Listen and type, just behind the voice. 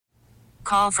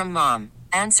Call from mom.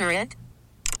 Answer it.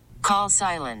 Call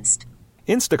silenced.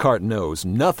 Instacart knows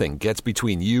nothing gets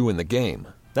between you and the game.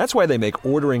 That's why they make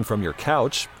ordering from your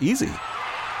couch easy.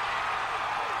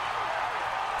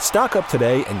 Stock up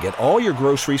today and get all your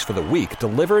groceries for the week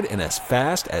delivered in as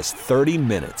fast as 30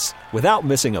 minutes without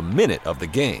missing a minute of the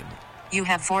game. You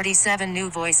have 47 new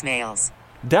voicemails.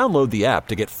 Download the app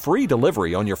to get free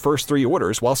delivery on your first 3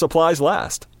 orders while supplies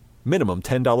last. Minimum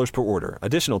 $10 per order.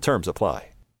 Additional terms apply.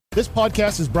 This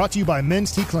podcast is brought to you by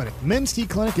Men's T Clinic. Men's T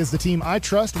Clinic is the team I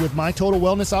trust with my total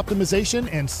wellness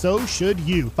optimization, and so should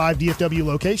you. 5 DFW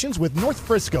locations with North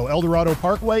Frisco, El Dorado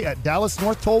Parkway at Dallas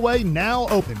North Tollway now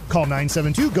open. Call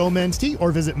 972-GO-MEN'S-T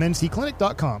or visit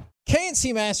menstclinic.com.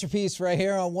 K&C Masterpiece right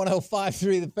here on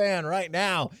 105.3 The Fan right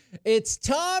now. It's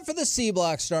time for the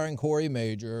CBlock starring Corey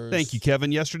Majors. Thank you,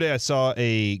 Kevin. Yesterday I saw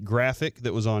a graphic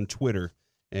that was on Twitter,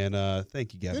 and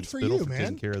thank you, Gavin. Good for Spittle you, for man.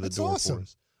 taking care of the That's door awesome. for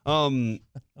us.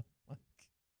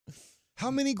 How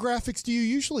many graphics do you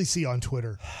usually see on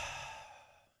Twitter?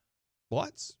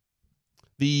 Lots.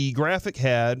 The graphic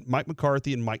had Mike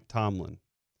McCarthy and Mike Tomlin.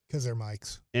 Because they're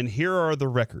mics. And here are the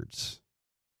records.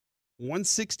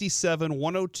 167,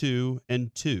 102,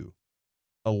 and 2.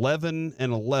 11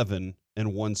 and 11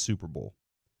 and 1 Super Bowl.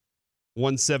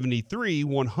 173,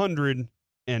 100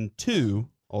 and 2,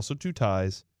 also 2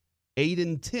 ties. 8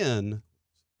 and 10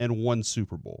 and 1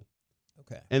 Super Bowl.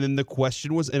 Okay. And then the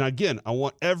question was, and again, I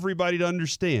want everybody to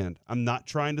understand, I'm not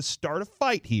trying to start a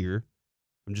fight here.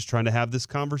 I'm just trying to have this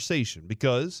conversation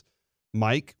because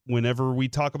Mike, whenever we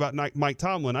talk about Mike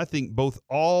Tomlin, I think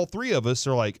all 3 of us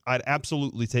are like, I'd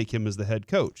absolutely take him as the head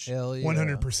coach. Hell yeah.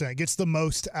 100%. Gets the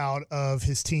most out of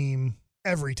his team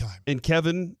every time. And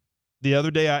Kevin, the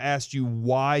other day I asked you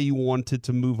why you wanted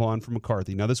to move on from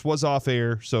McCarthy. Now this was off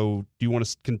air, so do you want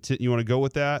to continue? You want to go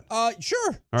with that?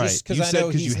 Sure. All right. Just you I said know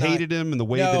because you hated him and the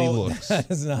way that he looks.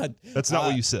 That's not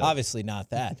what you said. Obviously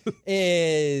not that.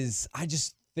 I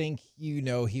just think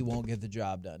he won't get the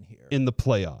job done here. In the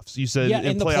playoffs. You said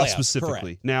in the playoffs playoffs,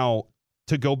 specifically. correct. Now,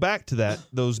 to go back to that,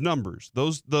 those numbers,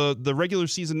 the regular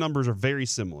season numbers are very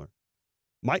similar.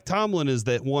 Mike Tomlin is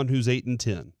that one who's 8 and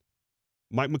 10.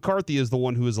 Mike McCarthy is the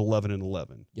one who is 11 and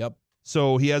 11. Yep.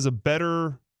 So he has a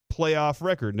better playoff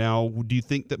record. Now, do you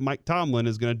think that Mike Tomlin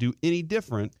is going to do any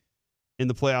different in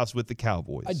the playoffs with the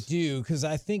Cowboys? I do, because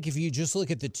I think if you just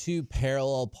look at the 2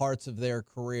 parallel parts of their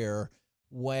career,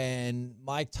 when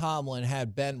Mike Tomlin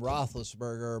had Ben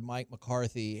Roethlisberger, Mike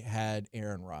McCarthy had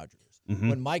Aaron Rodgers. Mm-hmm.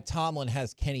 When Mike Tomlin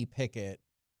has Kenny Pickett,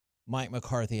 Mike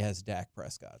McCarthy has Dak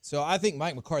Prescott. So I think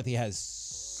Mike McCarthy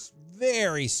has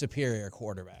very superior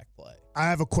quarterback play. I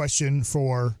have a question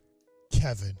for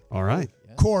Kevin. All right.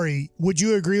 Yeah. Corey, would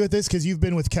you agree with this? Because you've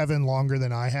been with Kevin longer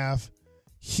than I have.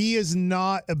 He is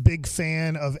not a big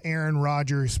fan of Aaron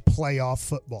Rodgers' playoff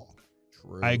football.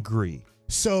 True. I agree.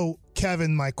 So,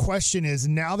 Kevin, my question is,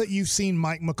 now that you've seen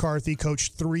Mike McCarthy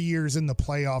coach 3 years in the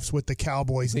playoffs with the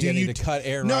Cowboys, do you need to cut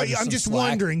Aaron Rodgers I'm some just slack?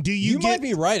 wondering, You might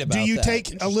be right about that. Do you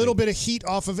take a little bit of heat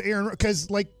off of Aaron? Because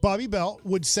like Bobby Belt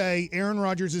would say, Aaron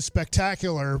Rodgers is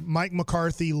spectacular. Mike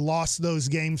McCarthy lost those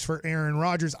games for Aaron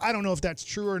Rodgers. I don't know if that's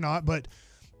true or not, but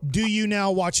do you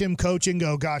now watch him coach and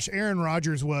go, gosh, Aaron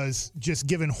Rodgers was just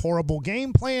given horrible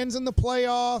game plans in the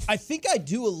playoff? I think I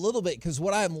do a little bit, because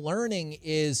what I'm learning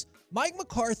is Mike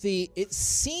McCarthy, it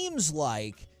seems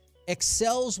like,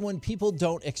 excels when people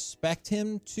don't expect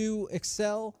him to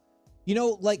excel.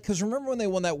 Because remember when they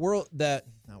won that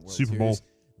Super Bowl.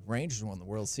 Rangers won the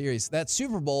World Series. That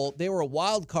Super Bowl, they were a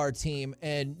wild card team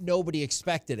and nobody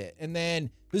expected it. And then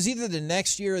it was either the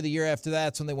next year or the year after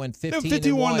that's when they went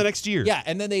 15-1 the next year. Yeah,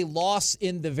 and then they lost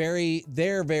in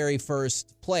their very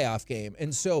first playoff game.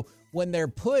 And so when they're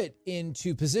put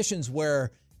into positions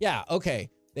where,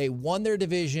 they won their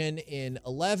division in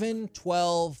 11,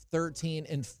 12, 13,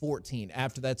 and 14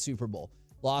 after that Super Bowl.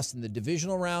 Lost in the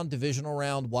divisional round,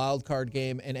 wild card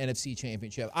game, and NFC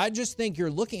Championship. I just think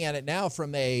you're looking at it now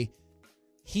from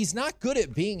he's not good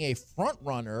at being a front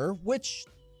runner, which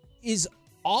is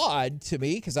odd to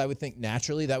me, because I would think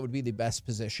naturally that would be the best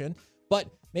position. But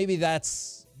maybe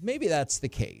that's the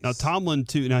case. Now, Tomlin,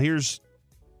 too. Now, here's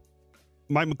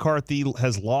Mike McCarthy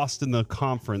has lost in the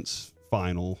conference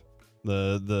final,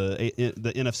 the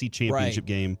NFC Championship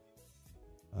game,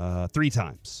 3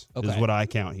 times is what I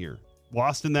count here.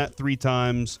 Lost in that 3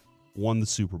 times, won the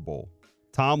Super Bowl.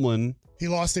 Tomlin. He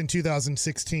lost in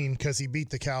 2016 because he beat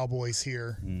the Cowboys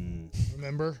here.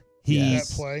 Remember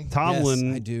that play? Tomlin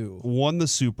Yes, I do. Won the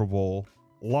Super Bowl,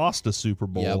 lost a Super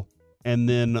Bowl, and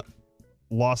then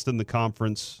lost in the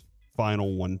conference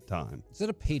final 1 time. Is it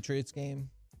a Patriots game?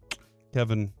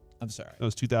 Kevin. I'm sorry. That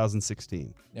was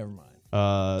 2016. Never mind.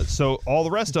 So all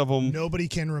the rest of them, nobody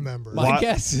can remember. My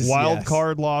guess is wild yes.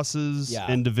 card losses Yeah.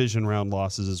 and division round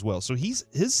losses as well. So his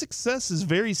success is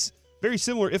very, very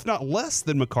similar, if not less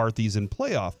than McCarthy's in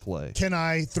playoff play. Can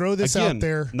I throw this Again, out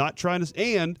there? Not trying to,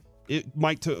 and it,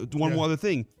 Mike, to one more other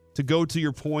thing, to go to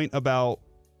your point about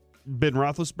Ben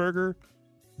Roethlisberger,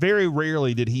 very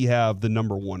rarely did he have the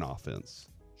number one offense.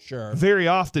 Sure. Very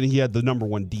often he had the number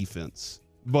one defense.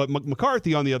 But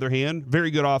McCarthy, on the other hand,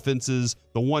 very good offenses.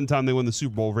 The one time they won the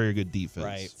Super Bowl, very good defense.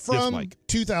 Right. Yes, From Mike.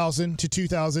 2000 to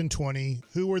 2020,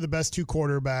 who were the best two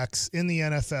quarterbacks in the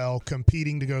NFL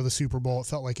competing to go to the Super Bowl? It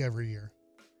felt like every year.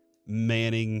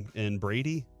 Manning and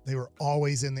Brady. They were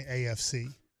always in the AFC.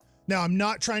 Now, I'm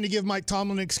not trying to give Mike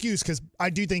Tomlin an excuse because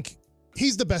I do think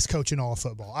he's the best coach in all of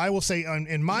football. I will say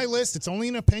in my list, it's only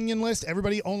an opinion list.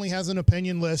 Everybody only has an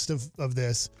opinion list of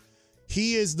this.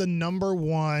 He is the number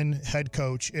one head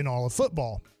coach in all of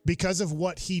football because of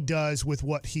what he does with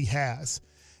what he has.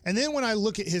 And then when I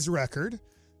look at his record,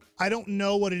 I don't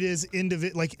know what it is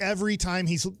like every time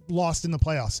he's lost in the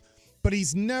playoffs. But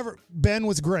he's never – Ben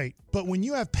was great. But when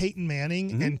you have Peyton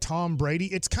Manning and Tom Brady,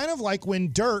 it's kind of like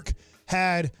when Dirk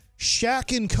had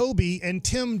Shaq and Kobe and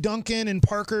Tim Duncan and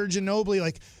Parker Ginobili.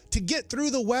 Like, to get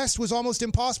through the West was almost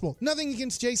impossible. Nothing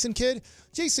against Jason Kidd.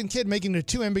 Jason Kidd making the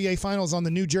 2 NBA Finals on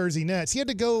the New Jersey Nets. He had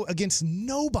to go against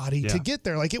nobody to get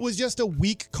there. Like, it was just a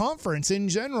weak conference in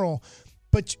general.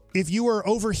 But if you were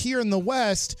over here in the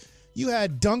West, you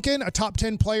had Duncan, a top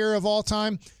 10 player of all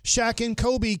time, Shaq and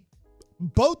Kobe,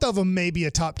 both of them may be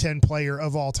a top 10 player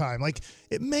of all time. Like,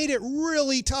 it made it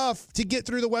really tough to get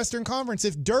through the Western Conference.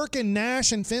 If Dirk and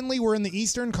Nash and Finley were in the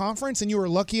Eastern Conference and you were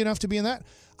lucky enough to be in that,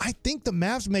 I think the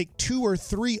Mavs make 2 or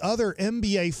 3 other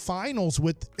NBA finals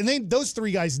those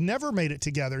 3 guys never made it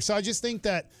together. So I just think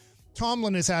that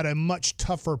Tomlin has had a much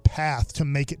tougher path to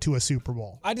make it to a Super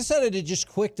Bowl. I decided to just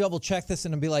quick double check this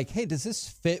and be like, hey, does this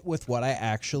fit with what I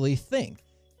actually think?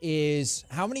 Is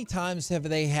how many times have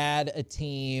they had a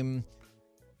team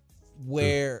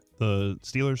where the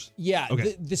Steelers? Yeah,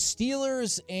 okay. the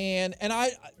Steelers and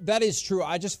I that is true.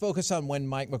 I just focus on when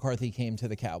Mike McCarthy came to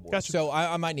the Cowboys. Gotcha. So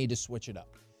I might need to switch it up.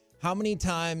 How many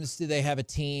times do they have a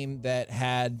team that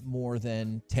had more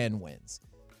than 10 wins?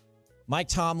 Mike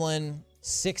Tomlin,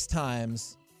 6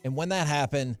 times. And when that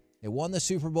happened, they won the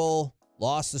Super Bowl,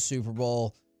 lost the Super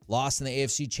Bowl, lost in the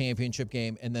AFC Championship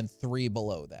game, and then 3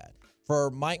 below that.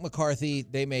 For Mike McCarthy,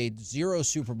 they made 0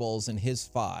 Super Bowls in his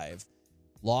 5.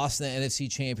 Lost in the NFC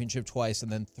Championship twice,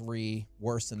 and then 3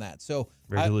 worse than that. So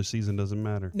Regular season doesn't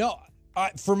matter. No,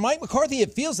 for Mike McCarthy,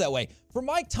 it feels that way. For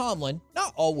Mike Tomlin,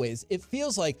 not always. It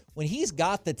feels like when he's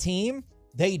got the team,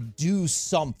 they do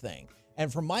something.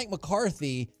 And for Mike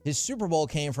McCarthy, his Super Bowl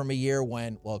came from a year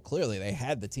when, well, clearly they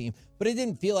had the team, but it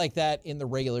didn't feel like that in the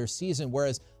regular season.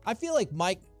 Whereas I feel like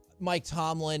Mike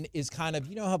Tomlin is kind of,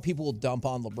 you know how people will dump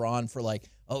on LeBron for like,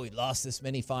 oh, he lost this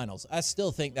many finals. I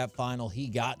still think that final he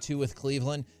got to with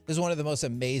Cleveland is one of the most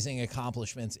amazing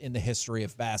accomplishments in the history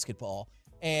of basketball.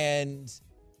 And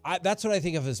that's what I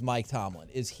think of as Mike Tomlin,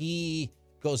 is he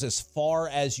goes as far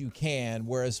as you can,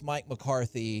 whereas Mike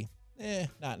McCarthy,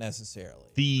 not necessarily.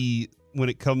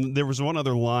 There was one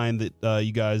other line that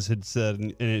you guys had said,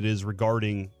 and it is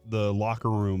regarding the locker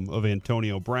room of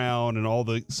Antonio Brown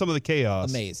and some of the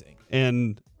chaos. Amazing.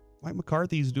 And Mike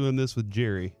McCarthy's doing this with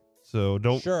Jerry. So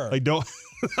that's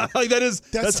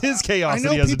his chaos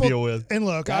that he has to deal with. And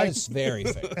look, that's very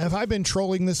fair. Have I been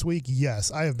trolling this week? Yes,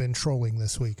 I have been trolling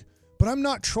this week. But I'm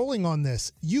not trolling on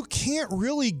this. You can't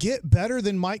really get better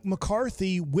than Mike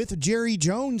McCarthy with Jerry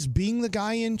Jones being the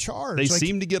guy in charge. They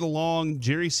seem to get along.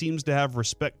 Jerry seems to have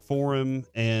respect for him,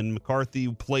 and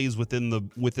McCarthy plays within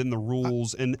the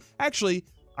rules. And actually,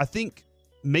 I think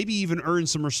maybe even earned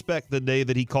some respect the day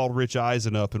that he called Rich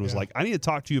Eisen up and was like, I need to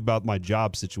talk to you about my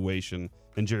job situation.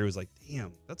 And Jerry was like,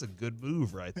 damn, that's a good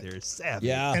move right there. It's savage.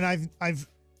 Yeah. And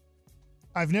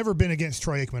I've never been against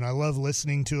Troy Aikman. I love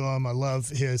listening to him. I love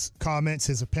his comments,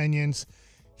 his opinions.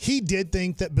 He did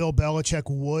think that Bill Belichick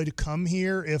would come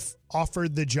here if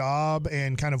offered the job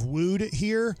and kind of wooed it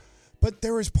here. But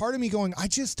there was part of me going, I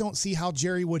just don't see how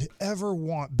Jerry would ever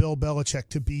want Bill Belichick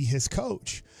to be his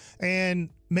coach. And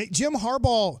Jim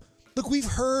Harbaugh, look, we've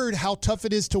heard how tough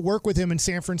it is to work with him in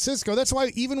San Francisco. That's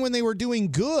why even when they were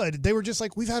doing good, they were just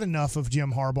like, we've had enough of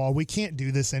Jim Harbaugh. We can't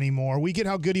do this anymore. We get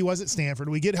how good he was at Stanford.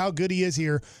 We get how good he is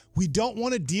here. We don't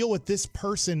want to deal with this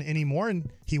person anymore.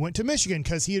 And he went to Michigan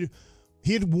because he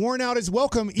had worn out his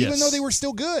welcome, even though they were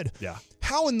still good. Yeah.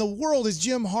 How in the world is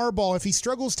Jim Harbaugh, if he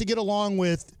struggles to get along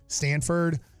with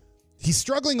Stanford, he's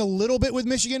struggling a little bit with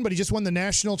Michigan, but he just won the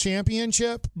national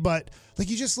championship. But like,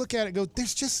 you just look at it and go,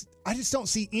 I just don't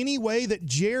see any way that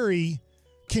Jerry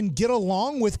can get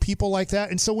along with people like that.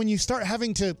 And so when you start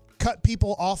having to cut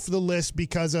people off the list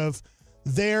because of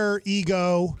their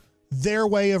ego, their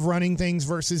way of running things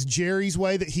versus Jerry's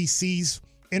way that he sees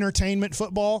entertainment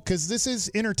football, because this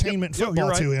is entertainment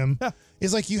football to him,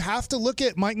 is like you have to look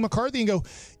at Mike McCarthy and go,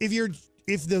 if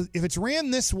it's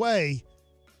ran this way,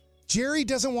 Jerry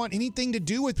doesn't want anything to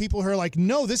do with people who are like,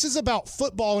 no, this is about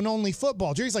football and only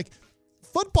football. Jerry's like,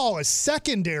 football is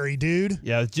secondary, dude.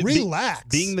 Yeah, relax.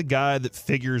 Being the guy that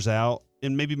figures out,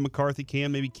 and maybe McCarthy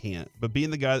can, maybe can't, but being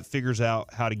the guy that figures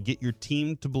out how to get your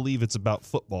team to believe it's about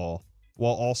football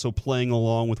while also playing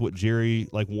along with what Jerry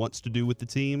wants to do with the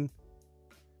team.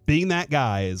 Being that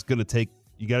guy is going to take,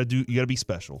 you got to be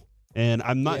special. And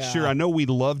I'm not sure, I know we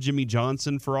love Jimmy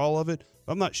Johnson for all of it,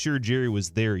 but I'm not sure Jerry was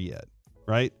there yet,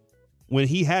 right? When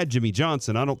he had Jimmy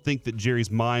Johnson, I don't think that Jerry's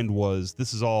mind was,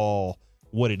 this is all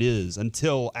what it is,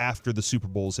 until after the Super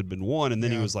Bowls had been won, and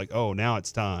then he was like, oh, now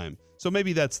it's time. So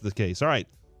maybe that's the case. All right.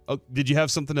 Did you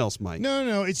have something else, Mike?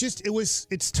 No.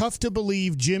 It's tough to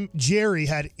believe Jerry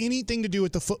had anything to do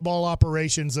with the football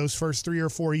operations those first 3 or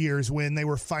 4 years when they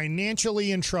were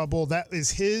financially in trouble.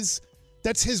 That's his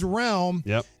realm.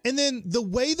 Yep. And then the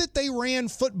way that they ran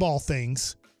football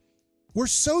things were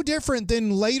so different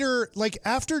than later, like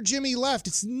after Jimmy left.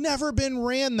 It's never been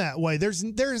ran that way.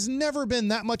 There's never been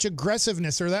that much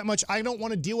aggressiveness or that much, I don't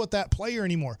want to deal with that player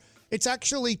anymore. It's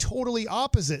actually totally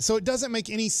opposite. So it doesn't make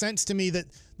any sense to me that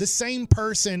the same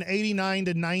person 89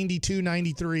 to 92,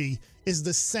 93 is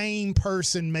the same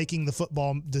person making the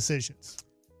football decisions.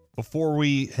 Before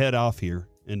we head off here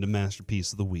into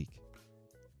Masterpiece of the Week,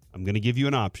 I'm going to give you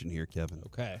an option here, Kevin.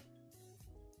 Okay.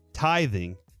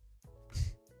 Tithing,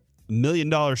 $1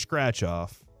 million scratch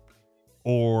off,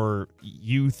 or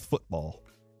youth football.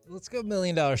 Let's go $1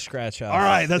 million scratch off. All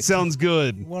right, that sounds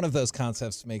good. One of those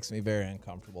concepts makes me very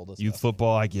uncomfortable. Youth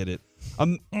football, I get it.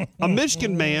 A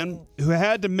Michigan man who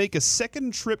had to make a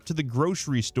second trip to the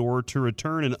grocery store to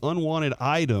return an unwanted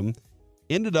item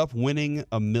ended up winning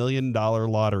 $1 million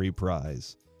lottery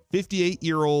prize.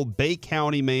 58-year-old Bay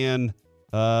County man,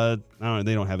 I don't know,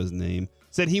 they don't have his name,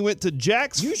 said he went to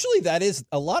Jack's. Usually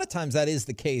a lot of times that is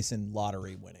the case in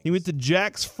lottery winning. He went to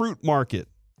Jack's Fruit Market.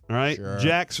 All right. Sure.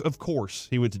 Jack's, of course,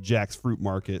 he went to Jack's Fruit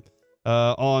Market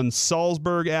on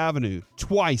Salzburg Avenue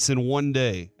twice in one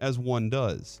day, as one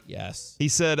does. Yes. He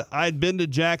said, I'd been to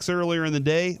Jack's earlier in the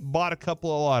day, bought a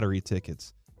couple of lottery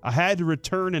tickets. I had to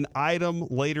return an item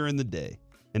later in the day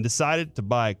and decided to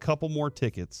buy a couple more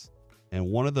tickets. And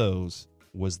one of those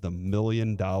was the $1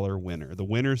 million winner. The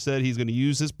winner said he's going to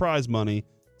use his prize money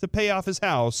to pay off his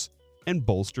house and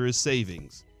bolster his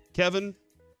savings. Kevin,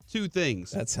 two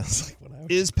things. That sounds like what I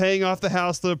would. Is paying off the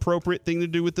house the appropriate thing to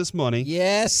do with this money?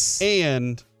 Yes.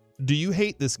 And do you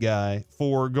hate this guy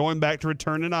for going back to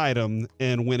return an item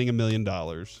and winning $1 million?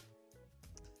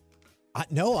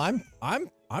 No,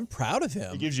 I'm proud of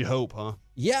him. It gives you hope, huh?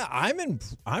 Yeah, I'm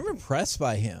impressed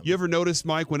by him. You ever notice,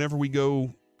 Mike, whenever we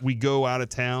go out of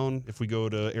town, if we go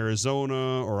to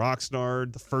Arizona or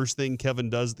Oxnard, the first thing Kevin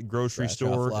does at the grocery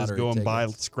store is go and buy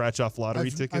scratch-off lottery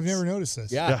tickets? I've never noticed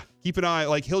this. Yeah. Keep an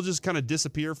eye. He'll just kind of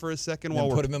disappear for a second while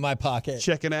we're put him in my pocket,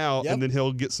 checking out, Yep. and then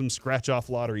he'll get some scratch-off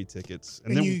lottery tickets.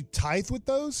 And then you tithe with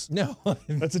those? No.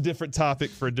 That's a different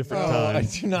topic for a different I time.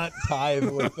 do not tithe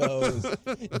with those.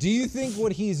 Do you think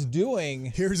what he's doing?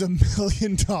 Here's $1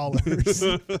 million.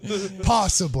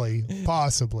 Possibly.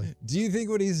 Do you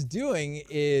think what he's doing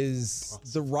is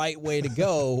the right way to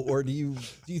go, or do you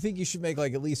think you should make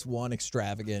at least one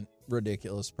extravagant,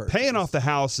 ridiculous purchase? Paying off the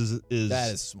house is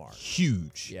that is smart,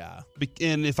 huge. Yeah.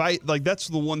 And if I that's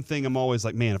the one thing I'm always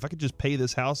like, man, if I could just pay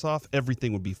this house off,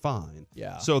 everything would be fine.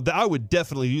 Yeah. So I would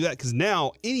definitely do that, because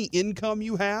now any income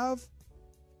you have,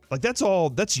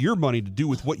 that's your money to do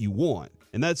with what you want,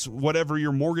 and that's whatever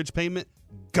your mortgage payment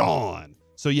gone.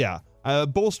 So yeah,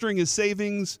 bolstering his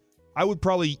savings, I would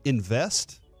probably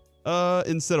invest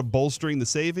instead of bolstering the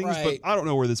savings. Right. But I don't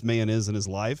know where this man is in his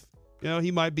life.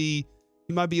 He might be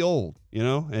old,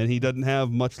 and he doesn't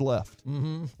have much left. Mm-hmm.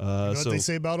 You know what they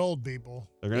say about old people?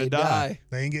 They're going to die.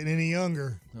 They ain't getting any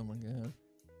younger. Oh, my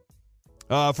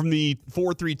God. From the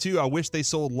 432, I wish they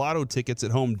sold lotto tickets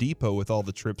at Home Depot with all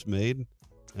the trips made.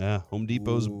 Yeah, Home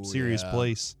Depot's a serious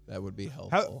place. That would be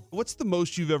helpful. What's the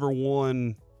most you've ever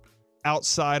won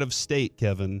outside of state,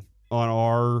 Kevin, on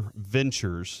our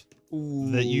ventures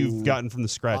that you've gotten from the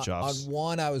scratch-offs? On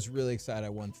one, I was really excited. I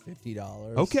won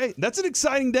 $50. Okay, that's an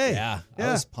exciting day. Yeah,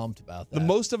 I was pumped about that. The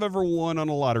most I've ever won on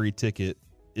a lottery ticket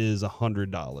is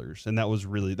 $100, and that was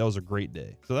a great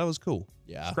day. So that was cool.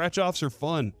 Yeah. Scratch-offs are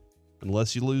fun,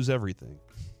 unless you lose everything.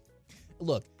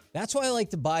 Look, that's why I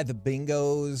like to buy the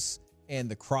bingos and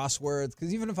the crosswords.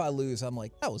 Because even if I lose, I'm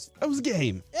like, that was a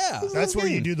game. Yeah. That's where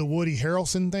you do the Woody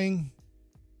Harrelson thing.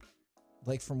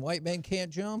 Like from White Men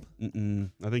Can't Jump?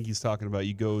 I think he's talking about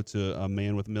you go to a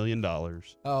man with $1 million.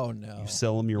 Oh, no. You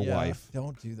sell him your wife.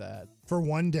 Don't do that. For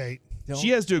one date. She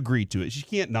has to agree to it. She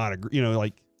can't not agree. You know,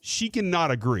 like, she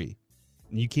cannot agree.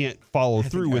 And you can't follow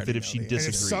through with it if she disagrees.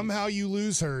 And if somehow you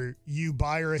lose her, you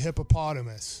buy her a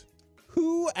hippopotamus.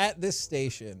 Who at this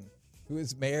station who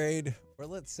is married or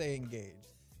let's say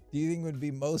engaged do you think would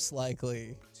be most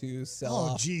likely to sell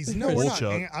off? Oh, geez. No, we're not.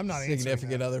 I'm not answering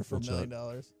significant that. other for $1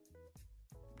 million.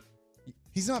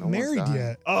 He's not married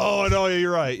yet. Oh, no,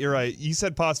 you're right. You're right. You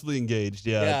said possibly engaged.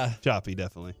 Yeah. Choppy,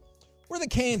 definitely. We're the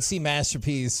K&C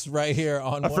Masterpiece right here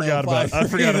on I forgot about.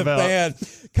 Fan.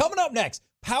 Coming up next,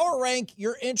 power rank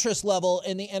your interest level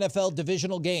in the NFL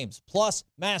divisional games, plus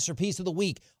Masterpiece of the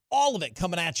Week. All of it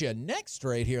coming at you next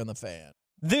right here on The Fan.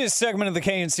 This segment of the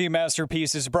K&C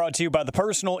Masterpiece is brought to you by the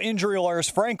personal injury lawyers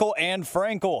Frankel and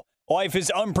Frankel. Life is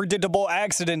unpredictable.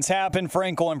 Accidents happen.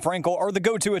 Frankel and Frankel are the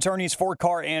go-to attorneys for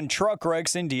car and truck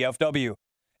wrecks in DFW.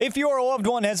 If your loved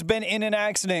one has been in an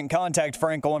accident, contact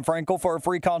Frankel and Frankel for a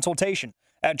free consultation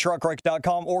at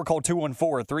truckwreck.com or call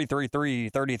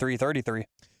 214-333-3333.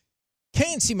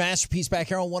 K&C Masterpiece back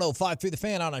here on 105 through The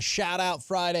Fan on a shout-out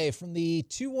Friday from the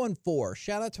 214.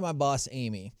 Shout-out to my boss,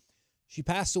 Amy. She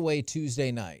passed away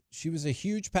Tuesday night. She was a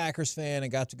huge Packers fan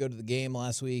and got to go to the game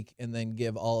last week and then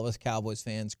give all of us Cowboys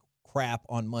fans crap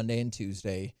on Monday and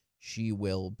Tuesday. She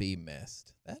will be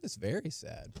missed. That is very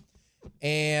sad.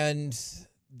 And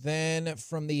then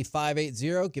from the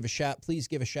 580, please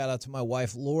give a shout-out to my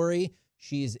wife, Lori.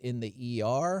 She's in the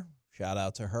ER. Shout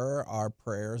out to her. Our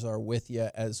prayers are with you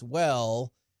as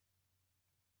well.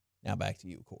 Now back to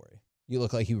you, Corey. You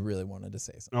look like you really wanted to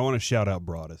say something. I want to shout out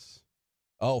Broadus.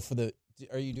 Oh,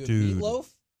 are you doing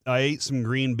meatloaf? I ate some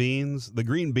green beans. The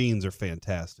green beans are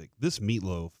fantastic. This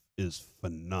meatloaf is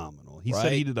phenomenal. He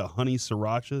said he did a honey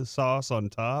sriracha sauce on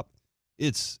top.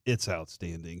 It's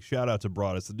outstanding. Shout out to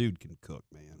Broadus. The dude can cook,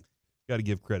 man. Got to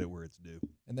give credit where it's due.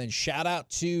 And then shout out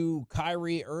to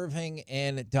Kyrie Irving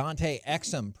and Dante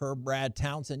Exum per Brad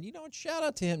Townsend. You know what? Shout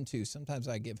out to him, too. Sometimes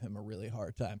I give him a really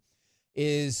hard time.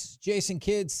 Jason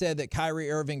Kidd said that Kyrie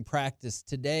Irving practiced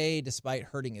today despite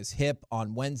hurting his hip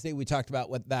on Wednesday. We talked about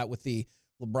that with the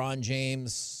LeBron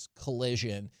James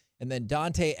collision. And then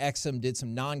Dante Exum did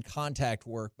some non-contact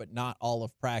work, but not all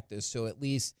of practice. So at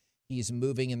least he's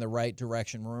moving in the right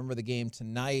direction. Remember, the game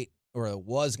tonight, or it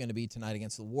was going to be tonight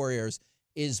against the Warriors,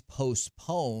 is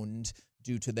postponed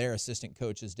due to their assistant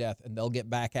coach's death, and they'll get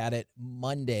back at it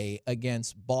Monday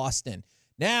against Boston.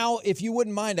 Now, if you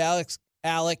wouldn't mind, Alec,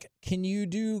 can you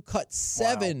do cut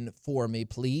 7 for me,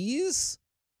 please?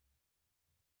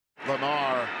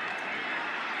 Lamar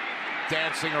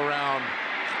dancing around,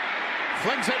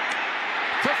 flings it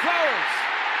to Flowers.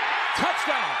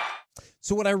 Touchdown.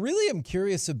 So what I really am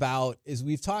curious about is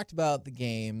we've talked about the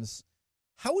games.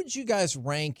 How would you guys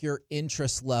rank your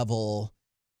interest level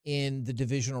in the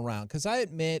divisional round? Because I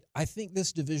admit, I think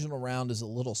this divisional round is a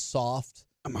little soft.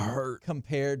 I'm hurt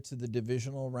compared to the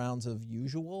divisional rounds of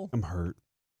usual. I'm hurt.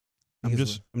 I'm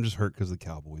just hurt because the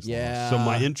Cowboys lost. So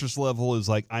my interest level is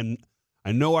like I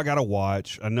know I gotta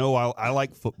watch. I know I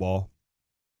like football.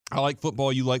 I like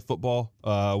football. You like football.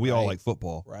 We all like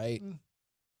football, right?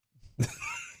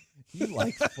 You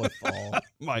like football.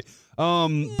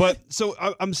 But so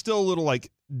I'm still a little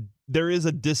like, there is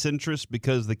a disinterest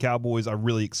because the Cowboys, I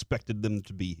really expected them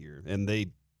to be here, and they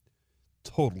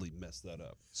totally messed that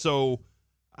up. So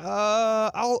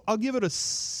I'll give it a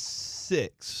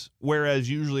 6, whereas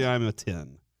usually I'm a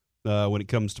 10 when it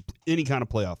comes to any kind of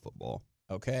playoff football.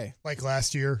 Okay. Like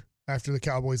last year, after the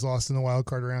Cowboys lost in the wild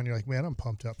card round, you're like, man, I'm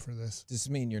pumped up for this. Does this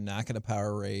mean you're not going to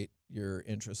power rate your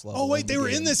interest level? Oh, wait, they were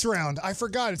in this round. I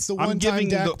forgot. It's the one I'm time giving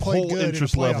Dak the played whole good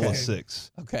interest in a level playoff a game.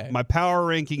 6. Okay. My power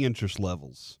ranking interest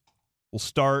levels will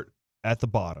start at the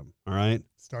bottom, all right?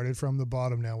 Started from the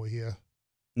bottom now with you.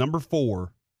 Number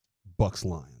 4, Bucks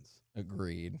Lions.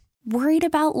 Agreed. Worried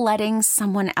about letting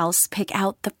someone else pick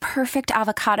out the perfect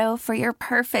avocado for your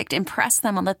perfect impress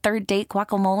them on the third date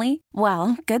guacamole?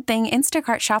 Well, good thing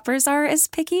Instacart shoppers are as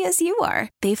picky as you are.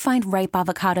 They find ripe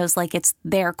avocados like it's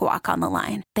their guac on the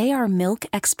line. They are milk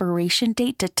expiration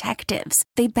date detectives.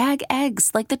 They bag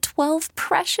eggs like the 12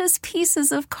 precious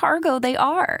pieces of cargo they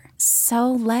are.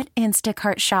 So let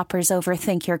Instacart shoppers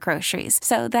overthink your groceries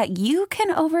so that you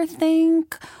can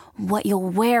overthink what you'll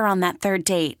wear on that third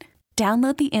date.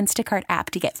 Download the Instacart app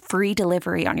to get free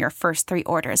delivery on your first 3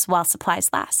 orders while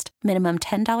supplies last. Minimum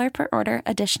 $10 per order.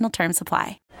 Additional terms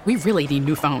apply. we really need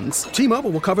new phones. T-Mobile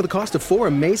will cover the cost of 4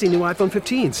 amazing new iPhone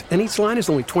 15s, and each line is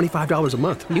only $25 a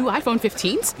month. New iPhone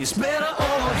 15s? It's better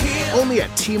over here. Only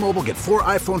at T-Mobile, get 4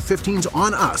 iPhone 15s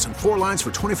on us and 4 lines for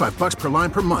 $25 per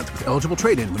line per month with eligible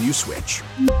trade-in when you switch.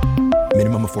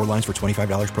 Minimum of 4 lines for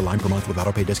 $25 per line per month with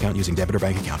autopay discount using debit or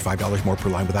bank account. $5 more per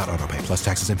line without autopay, plus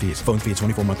taxes and fees. Phone fee at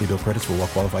 24 monthly bill credits for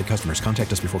well-qualified customers.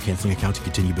 Contact us before canceling account to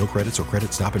continue bill credits or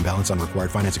credit stop and balance on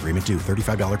required finance agreement due.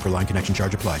 $35 per line connection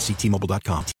charge applies. See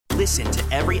T-Mobile.com. Listen to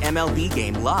every MLB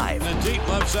game live. In the deep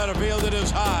left center field, it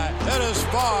is high, it is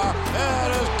far,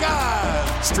 it is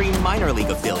gone. Stream minor league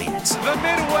affiliates. The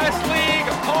Midwest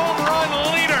League home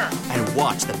run leader. And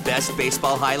watch the best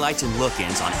baseball highlights and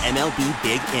look-ins on MLB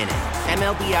Big Inning.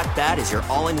 MLB At Bat is your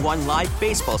all-in-one live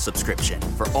baseball subscription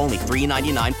for only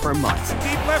 $3.99 per month.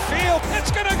 Deep left field,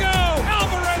 it's gonna go.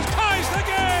 Alvarez ties the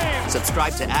game.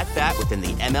 Subscribe to At Bat within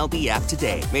the MLB app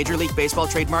today. Major League Baseball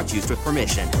trademarks used with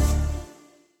permission.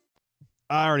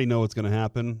 I already know what's going to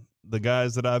happen. The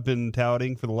guys that I've been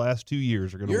touting for the last 2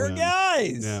 years are going to win. Your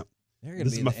guys. Yeah.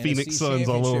 This is my Phoenix Suns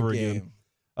all over again.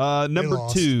 Number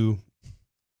 2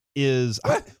 is...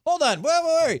 Hold on.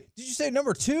 Wait. Did you say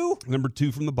number 2? Number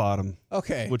 2 from the bottom.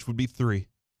 Okay. Which would be 3.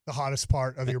 The hottest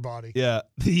part of your body. Yeah.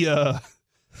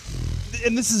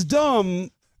 And this is dumb,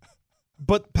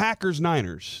 but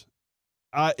Packers-Niners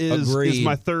is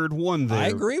my third one there. I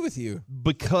agree with you. I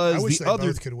Because wish the they other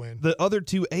both could win. The other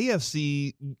 2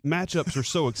 AFC matchups are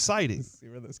so exciting. Let's see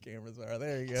where those cameras are.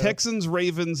 There you go.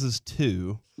 Texans-Ravens is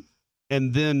 2,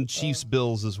 and then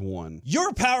Chiefs-Bills is 1.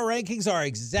 Your power rankings are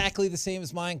exactly the same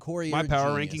as mine, Corey. My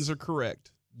power rankings are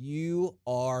correct. You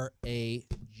are a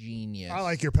genius. I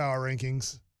like your power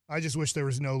rankings. I just wish there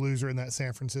was no loser in that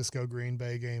San Francisco-Green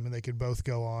Bay game and they could both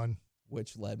go on.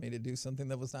 Which led me to do something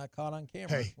that was not caught on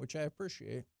camera, which I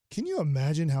appreciate. Can you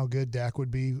imagine how good Dak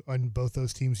would be on both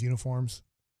those teams' uniforms?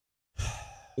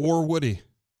 Or would he?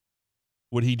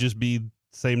 Would he just be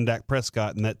same Dak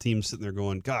Prescott and that team sitting there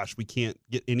going, gosh, we can't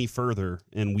get any further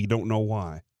and we don't know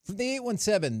why? From the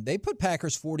 817, they put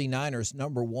Packers 49ers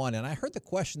number 1, and I heard the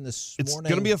question this morning. It's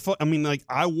going to be a fun. I mean, like,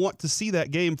 I want to see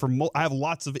that game I have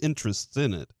lots of interests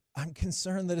in it. I'm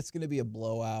concerned that it's going to be a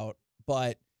blowout,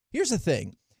 but here's the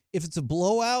thing. If it's a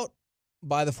blowout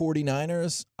by the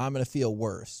 49ers, I'm going to feel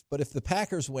worse. But if the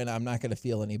Packers win, I'm not going to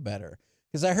feel any better.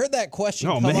 Because I heard that question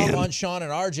come up on Sean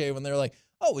and RJ when they're like,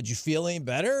 oh, would you feel any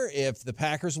better if the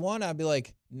Packers won? I'd be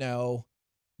like, no.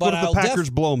 But if the Packers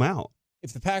blow them out?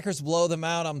 If the Packers blow them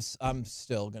out, I'm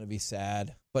still going to be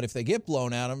sad. But if they get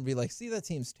blown out, I'm going to be like, see, that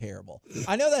team's terrible.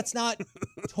 I know that's not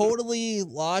totally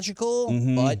logical,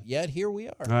 but yet here we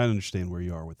are. I understand where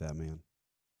you are with that, man.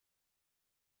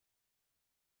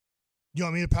 You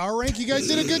want me to power rank? You guys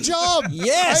did a good job.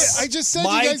 Yes. I just said you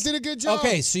guys did a good job.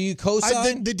 Okay, so you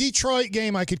co-signed? The Detroit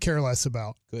game I could care less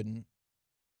about. Couldn't.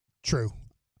 True.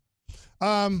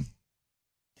 I don't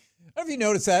know if you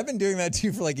noticed that. I've been doing that to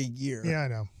you for like a year. Yeah, I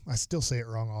know. I still say it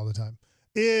wrong all the time.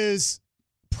 Is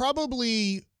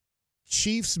probably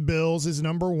Chiefs-Bills is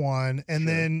number 1. And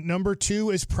then number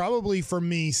 2 is probably, for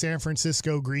me, San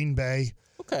Francisco-Green Bay.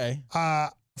 Okay.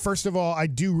 First of all, I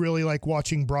do really like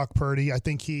watching Brock Purdy. I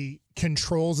think he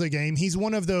controls a game. He's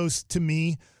one of those, to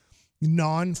me,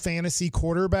 non-fantasy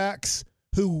quarterbacks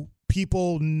who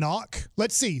people knock.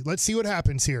 Let's see what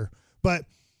happens here. But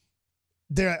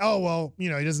they're, he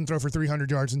doesn't throw for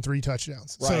 300 yards and 3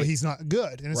 touchdowns. Right. So he's not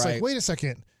good. And it's like, wait a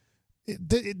second.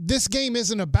 This game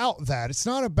isn't about that. It's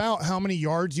not about how many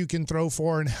yards you can throw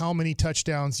for and how many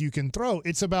touchdowns you can throw.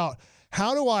 It's about,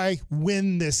 how do I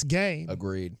win this game?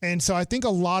 Agreed. And so I think a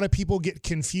lot of people get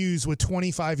confused with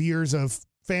 25 years of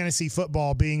fantasy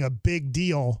football being a big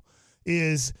deal,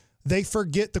 is they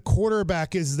forget the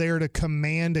quarterback is there to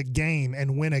command a game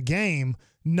and win a game,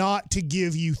 not to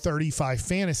give you 35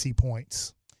 fantasy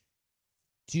points.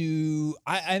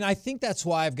 I think that's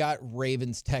why I've got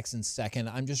Ravens, Texans second.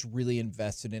 I'm just really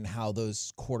invested in how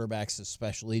those quarterbacks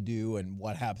especially do and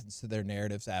what happens to their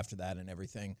narratives after that and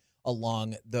everything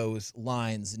along those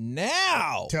lines.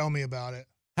 Now, tell me about it.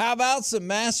 How about some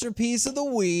Masterpiece of the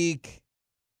Week?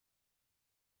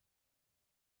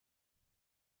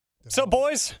 What's up,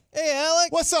 boys? Hey,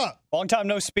 Alec. What's up? Long time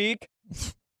no speak.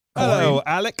 Hello,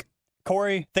 Alec.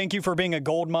 Corey, thank you for being a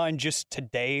gold mine just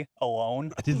today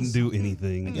alone. I didn't do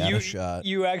anything. I got a shot.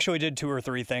 You actually did 2 or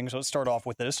 3 things. Let's start off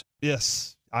with this.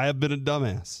 Yes, I have been a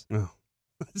dumbass. Oh.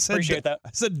 Appreciate that. I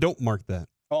said don't mark that.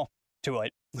 Oh, too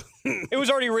late. It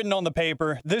was already written on the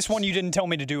paper. This one you didn't tell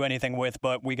me to do anything with,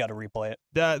 but we got to replay it.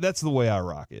 That's the way I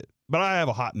rock it. But I have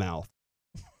a hot mouth.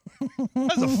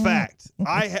 That's a fact.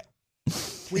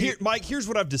 Mike, here's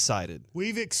what I've decided.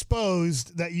 We've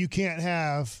exposed that you can't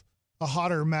have a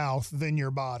hotter mouth than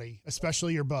your body,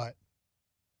 especially your butt.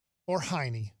 Or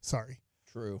hiney, sorry.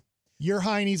 True. Your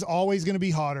hiney's always going to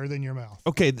be hotter than your mouth.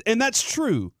 Okay, and that's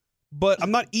true, but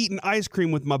I'm not eating ice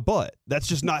cream with my butt. That's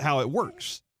just not how it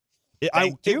works.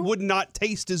 It would not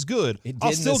taste as good.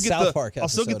 I'll still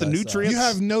get the nutrients. You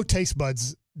have no taste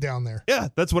buds down there. Yeah,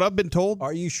 that's what I've been told.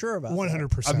 Are you sure about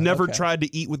 100%. I've never tried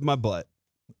to eat with my butt.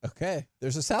 Okay,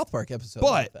 there's a South Park episode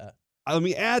But about that. Let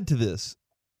me add to this.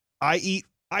 I eat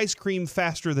ice cream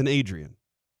faster than Adrian.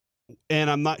 And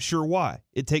I'm not sure why.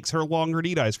 It takes her longer to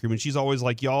eat ice cream, and she's always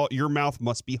like, "Y'all, your mouth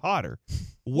must be hotter."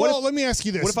 Let me ask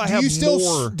you this: What if I have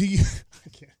more?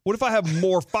 What if I have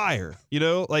more fire? You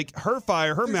know, like her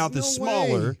mouth is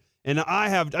smaller, and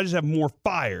I just have more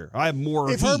fire. I have more.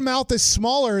 If heat. her mouth is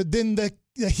smaller, then the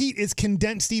heat is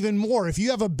condensed even more. If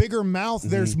you have a bigger mouth,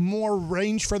 there's more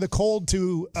range for the cold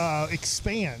to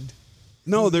expand.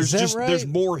 No, there's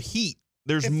more heat.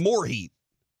 There's more heat.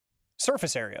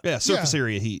 Surface area. Yeah, surface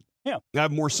area heat. Yeah. I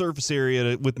have more surface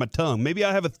area with my tongue. Maybe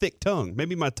I have a thick tongue.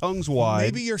 Maybe my tongue's wide.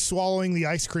 Maybe you're swallowing the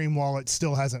ice cream while it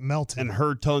still hasn't melted. And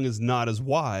her tongue is not as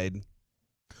wide.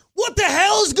 What the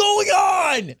hell is going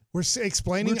on? We're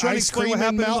explaining trying ice to explain cream what and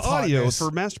happened in mouth the audio hotness. for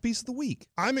Masterpiece of the Week.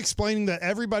 I'm explaining that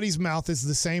everybody's mouth is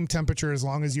the same temperature as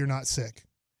long as you're not sick.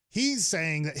 He's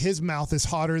saying that his mouth is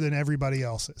hotter than everybody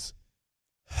else's.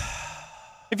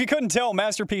 If you couldn't tell,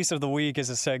 Masterpiece of the Week is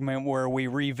a segment where we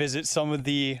revisit some of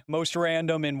the most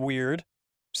random and weird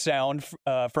sound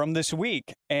from this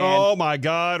week. And oh my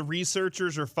God,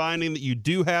 researchers are finding that you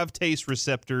do have taste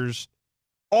receptors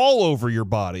all over your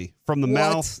body, from the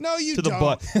mouth to the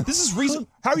butt. This is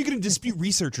how are you going to dispute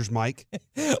researchers, Mike?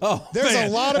 There's a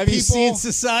lot of have people. You seen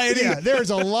Society? Yeah, there's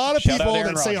a lot of Shout people out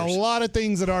Aaron that say Rodgers. a lot of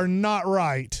things that are not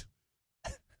right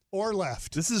or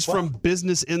left. This is from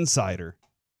Business Insider.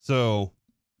 So,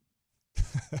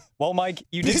 well, Mike,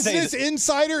 you did say Business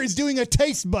Insider is doing a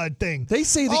taste bud thing. they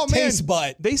say that Taste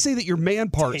bud. They say that your man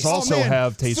parts Taste. also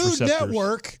have taste Food receptors.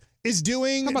 Network is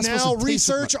doing How am I now supposed to taste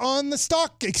research on the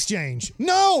stock exchange.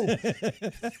 No,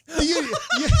 you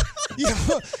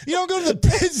don't go to the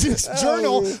Business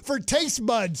Journal for taste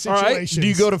bud All situations. right. Do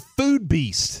you go to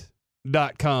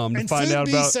foodbeast.com to and find Food out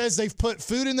Beast about says they've put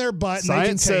food in their butt and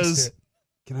Science they can taste says, it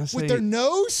Can I say with their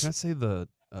nose? Can I say the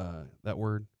that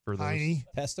word for those? Tiny.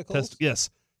 Testicles?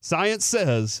 Yes. Science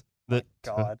says that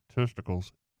God.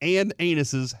 testicles and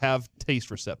anuses have taste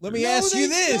receptors. Let me ask you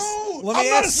this. Let me I'm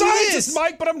not a ask you scientist, this.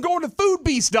 Mike, but I'm going to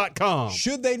foodbeast.com.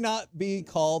 Should they not be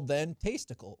called then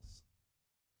tasticles?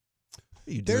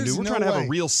 We're There's trying no to have way. a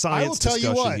real I will science tell you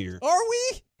discussion what. here. Are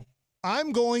we?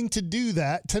 I'm going to do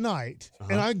that tonight,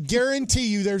 and I guarantee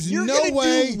you there's You're no gonna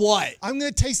way do what? I'm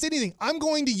going to taste anything. I'm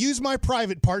going to use my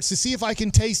private parts to see if I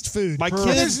can taste food. My kid-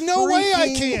 There's no way I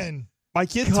freaking- can. My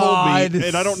kid God told me,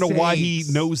 and I don't know why he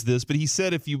sakes. knows this, but he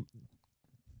said if you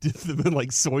dip them in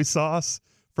like soy sauce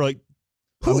for like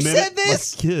Who a minute, said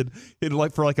this? my kid, and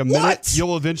like for like a minute, What?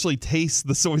 you'll eventually taste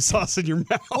the soy sauce in your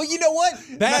mouth. Well, you know what?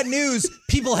 Bad news.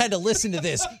 People had to listen to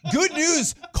this. Good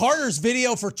news. Carter's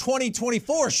video for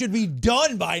 2024 should be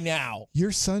done by now.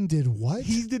 Your son did what?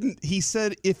 He didn't. He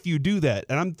said if you do that,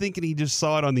 and I'm thinking he just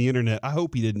saw it on the internet. I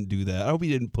hope he didn't do that. I hope he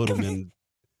didn't put them in.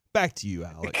 Back to you,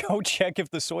 Alec. Go check if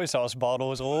the soy sauce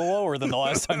bottle is a little lower than the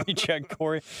last time you checked,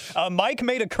 Corey. Mike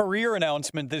made a career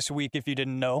announcement this week, if you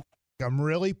didn't know. I'm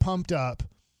really pumped up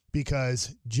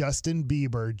because Justin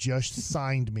Bieber just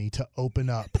signed me to open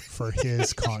up for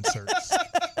his concerts.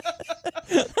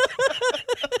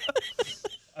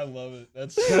 I love it.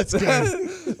 That's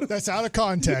good. That's out of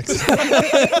context.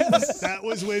 That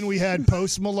was when we had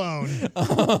Post Malone.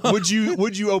 Would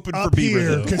you open Up for Bieber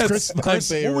here, though? 'cause Chris,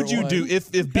 What would you do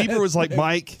if Bieber was like,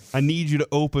 Mike, I need you to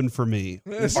open for me?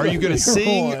 Are you going to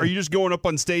sing? Are you just going up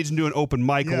on stage and doing open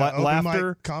mic open laughter?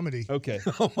 mic comedy. Okay.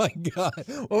 Oh, my God.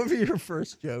 What would be your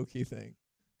first joke, you think?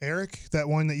 Eric, that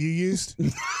one that you used?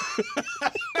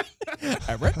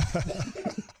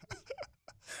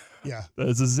 Yeah.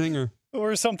 That's a zinger.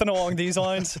 Or something along these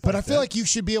lines. But I feel like you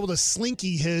should be able to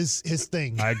slinky his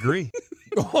thing. I agree.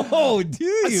 Oh, do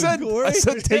you, Corey? I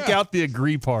said take out the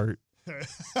agree part.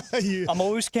 I'm a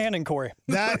loose cannon, Corey.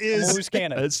 That I'm a is loose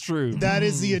cannon. That's true. that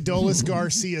is the Adolis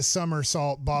Garcia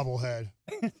somersault bobblehead.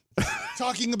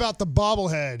 Talking about the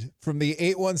bobblehead. From the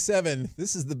 817,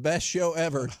 this is the best show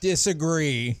ever.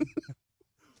 Disagree.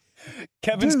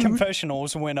 Kevin's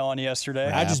confessionals went on yesterday.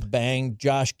 I just banged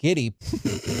Josh Giddey.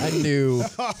 I knew.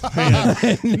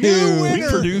 New winner.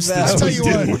 We produced That this. I'll tell we you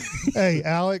didn't what. Hey,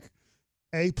 Alec,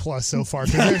 A+ so far.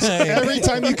 'Cause every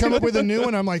time you come up with a new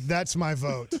one, I'm like, that's my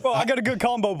vote. Well, I got a good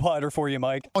combo platter for you,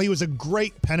 Mike. Oh, he was a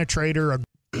great penetrator.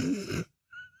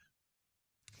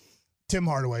 Tim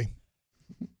Hardaway.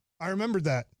 I remembered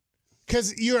that.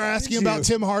 Because you were asking about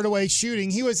Tim Hardaway shooting.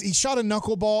 He shot a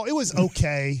knuckleball. It was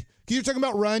okay. You're talking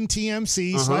about Run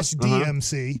TMC /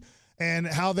 DMC and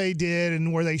how they did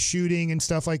and were they shooting and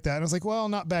stuff like that. And I was like, well,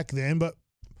 not back then, but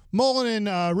Mullen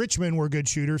and Richmond were good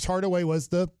shooters. Hardaway was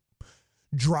the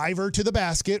driver to the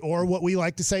basket, or what we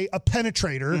like to say, a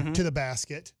penetrator to the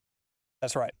basket.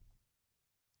 That's right.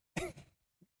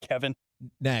 Kevin.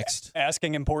 Next.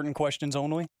 Asking important questions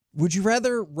only. Would you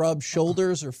rather rub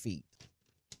shoulders or feet?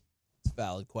 It's a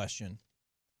valid question.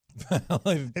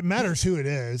 It matters who it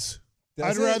is.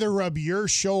 I'd rather rub your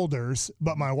shoulders,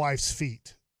 but my wife's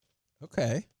feet.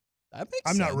 Okay. That makes sense.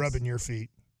 I'm not rubbing your feet.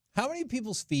 How many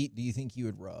people's feet do you think you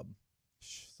would rub?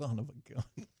 Son of a gun.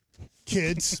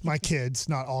 Kids. My kids.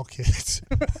 Not all kids.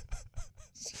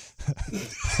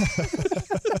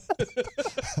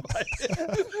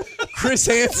 Chris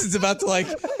Hansen's about to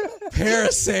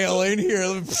parasail in here.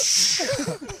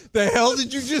 The hell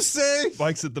did you just say?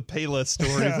 Mike's at the Payless store.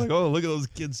 He's like, oh, look at those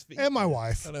kids' feet. And my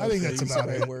wife. I think that's about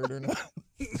it. Word or not.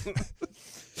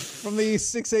 From the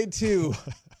 682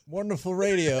 Wonderful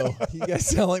Radio. You guys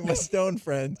sound like my stone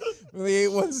friend. From the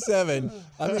 817.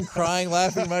 I've been crying,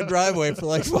 laughing in my driveway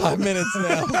for 5 minutes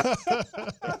now.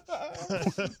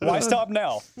 Why stop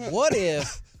now? What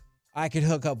if I could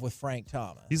hook up with Frank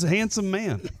Thomas? He's a handsome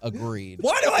man. Agreed.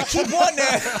 Why do I keep wanting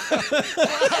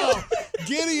that?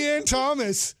 Giddy and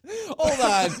Thomas. Hold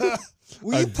on.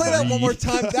 Will you play that one more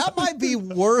time? That might be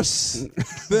worse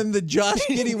than the Josh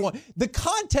Giddey one. The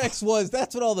context was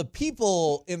that's what all the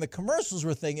people in the commercials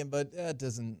were thinking, but that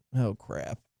doesn't. Oh,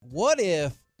 crap. What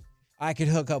if I could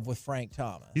hook up with Frank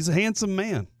Thomas? He's a handsome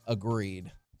man.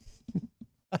 Agreed.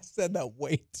 I said that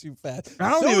way too fast.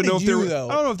 I don't even know if I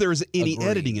don't know if there was any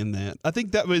editing in that. I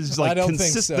think that was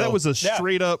consistent. So. That was a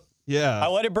straight up. Yeah. I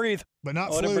let it breathe. But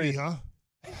not fluty, huh?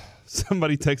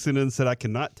 Somebody texted in and said, I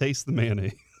cannot taste the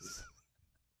mayonnaise.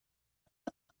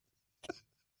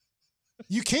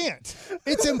 You can't.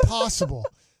 It's impossible.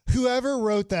 Whoever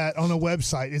wrote that on a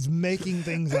website is making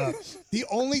things up. The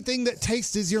only thing that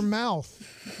tastes is your mouth.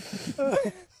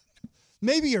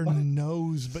 Maybe your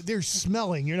nose, but they're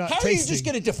smelling. You're not tasting. How are you just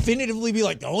going to definitively be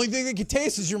like, the only thing that can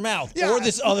taste is your mouth or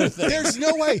this other thing? There's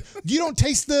no way. You don't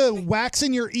taste the wax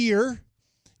in your ear.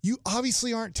 You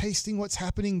obviously aren't tasting what's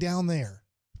happening down there.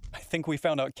 I think we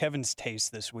found out Kevin's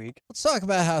taste this week. Let's talk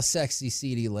about how sexy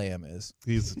C.D. Lamb is.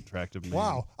 He's an attractive man.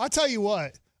 Wow. I'll tell you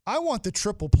what. I want the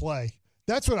triple play.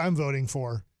 That's what I'm voting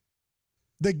for.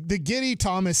 The Giddy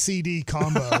Thomas CD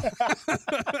combo.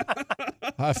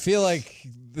 I feel like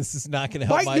this is not going to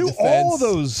help Mike my knew defense. all of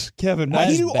those, Kevin.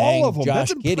 Mike knew all of them. Josh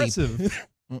That's impressive.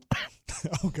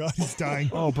 Oh, God, he's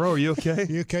dying. Oh, bro, are you okay?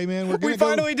 You okay, man? We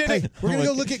finally did it. We're going to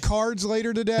go look at cards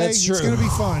later today. That's true. It's going to be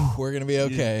fun. We're going to be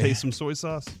okay. You taste some soy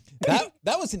sauce? That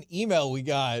was an email we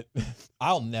got.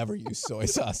 I'll never use soy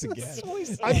sauce again.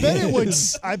 I bet it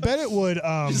would.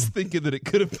 Just thinking that it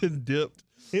could have been dipped.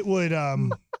 It would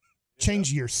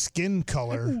change your skin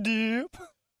color. Dip.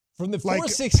 From the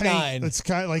 469. It's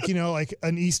kind of like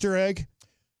an Easter egg.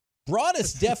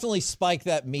 Broadus definitely spiked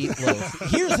that meatloaf.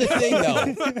 Here's the thing,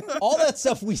 though. All that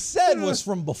stuff we said was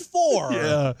from before.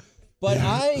 Yeah. But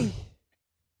I'm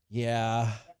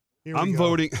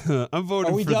voting. I'm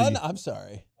voting. Are we for done? I'm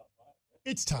sorry.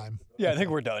 It's time. Yeah, I think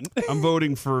we're done. I'm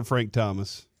voting for Frank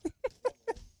Thomas.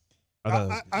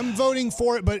 I'm voting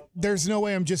for it, but there's no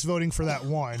way I'm just voting for that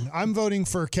one. I'm voting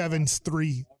for Kevin's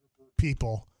 3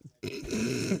 people.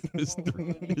 his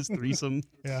threesome.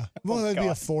 Yeah. Well, that'd be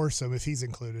a foursome if he's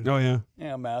included. Oh, yeah.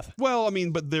 Yeah, math. Well, I mean,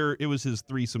 but it was his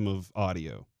threesome of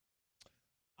audio.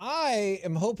 I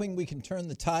am hoping we can turn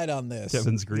the tide on this.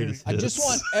 Kevin's greatest I just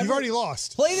want You've already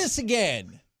lost. Play this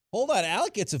again. Hold on.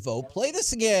 Alec gets a vote. Play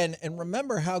this again and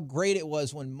remember how great it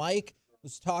was when Mike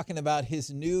was talking about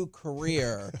his new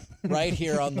career right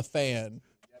here on the Fan.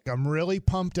 I'm really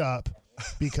pumped up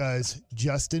because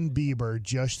Justin Bieber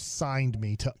just signed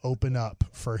me to open up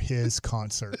for his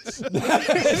concerts.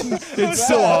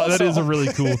 That is a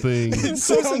really cool thing. It's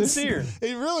so sincere.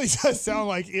 It really does sound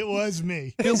like it was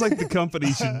me. Feels like the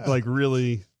company should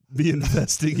really be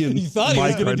investing in. You thought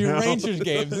Mike he was going to do now. Rangers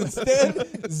games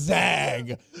instead.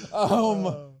 Zag.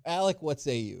 Alec, what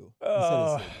say you?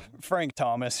 Frank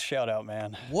Thomas, shout out,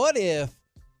 man. What if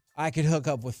I could hook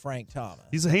up with Frank Thomas?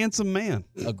 He's a handsome man.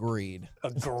 Agreed.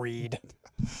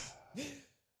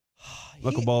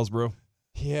 Knuckleballs, bro.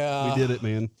 Yeah. We did it,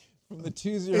 man. From the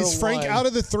 201. Is Frank out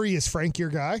of the 3? Is Frank your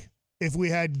guy? If we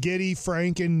had Giddy,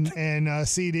 Frank, and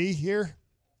CD here?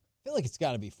 I feel like it's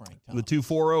got to be Frank Thomas. The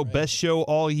 240 best show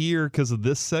all year because of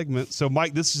this segment. So,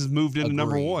 Mike, this has moved into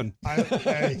number 1.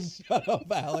 Shut up,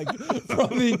 Alec.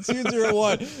 From the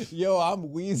 201. Yo,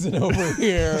 I'm wheezing over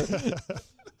here.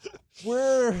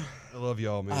 I love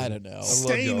y'all, man. I don't know.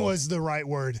 Stain was the right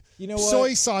word. You know what?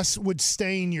 Soy sauce would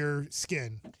stain your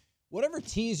skin. Whatever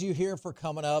tease you hear for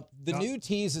coming up, the new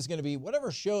tease is going to be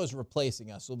whatever show is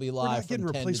replacing us will be live. We're not getting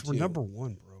from 10 replaced. to We're 2. number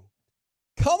 1, bro.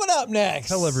 Coming up next.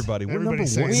 Tell everybody we're Everybody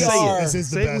number 1. say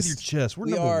Say it with your chest.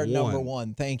 We are number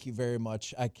 1. Thank you very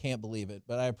much. I can't believe it,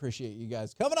 but I appreciate you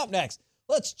guys. Coming up next,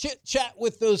 let's chit-chat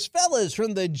with those fellas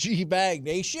from the GBAG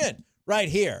Nation right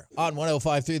here on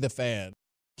 105.3 The Fan.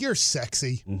 You're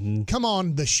sexy. Come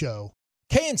on the show.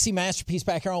 K&C Masterpiece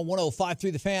back here on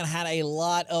 105.3 The Fan. Had a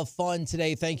lot of fun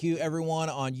today. Thank you, everyone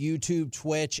on YouTube,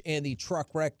 Twitch, and the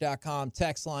truckwreck.com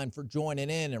text line for joining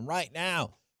in. And right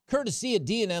now, courtesy of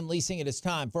D&M Leasing, it is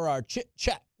time for our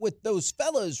chit-chat with those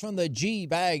fellas from the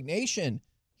GBAG Nation.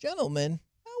 Gentlemen,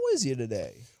 how is you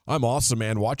today? I'm awesome,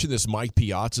 man. Watching this Mike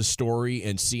Piazza story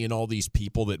and seeing all these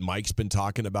people that Mike's been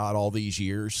talking about all these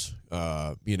years,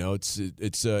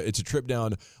 it's a trip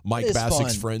down Mike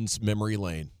Bassick's friend's memory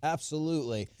lane.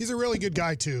 Absolutely. He's a really good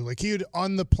guy, too. Like,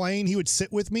 on the plane, he would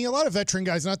sit with me. A lot of veteran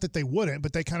guys, not that they wouldn't,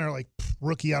 but they kind of like,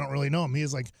 rookie, I don't really know him. He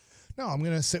was like, no, I'm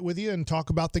going to sit with you and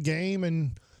talk about the game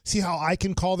and see how I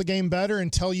can call the game better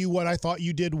and tell you what I thought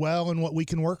you did well and what we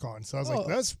can work on. So I was like,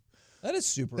 that is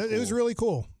super cool. It was really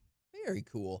cool. Very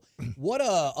cool. What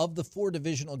of the 4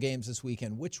 divisional games this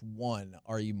weekend, which one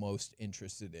are you most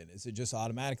interested in? Is it just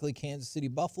automatically Kansas City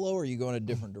Buffalo, or are you going a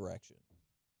different direction?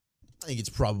 I think it's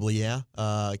probably,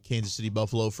 Kansas City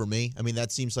Buffalo for me. I mean,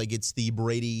 that seems like it's the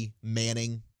Brady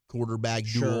Manning quarterback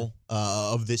duel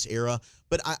of this era.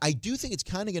 But I do think it's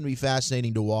kind of going to be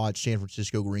fascinating to watch San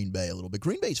Francisco Green Bay a little bit.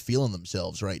 Green Bay's feeling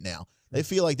themselves right now. They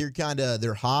feel like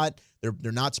they're hot.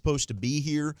 They're not supposed to be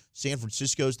here. San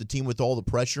Francisco's the team with all the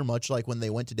pressure, much like when they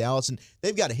went to Dallas. And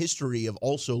they've got a history of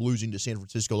also losing to San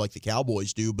Francisco like the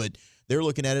Cowboys do, but they're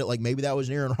looking at it like maybe that was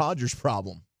an Aaron Rodgers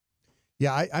problem.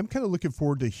 Yeah, I'm kind of looking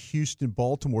forward to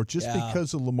Houston-Baltimore just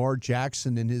because of Lamar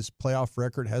Jackson and his playoff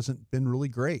record hasn't been really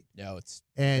great. No, it's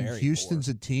And very Houston's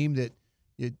poor. a team that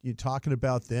you're talking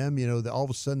about them, all of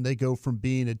a sudden they go from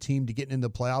being a team to getting in the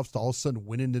playoffs to all of a sudden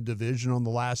winning the division on the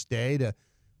last day to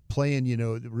playing,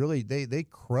 really they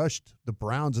crushed the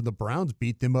Browns, and the Browns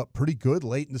beat them up pretty good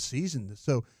late in the season.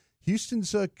 So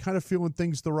Houston's kind of feeling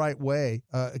things the right way.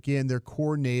 Again, their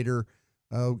coordinator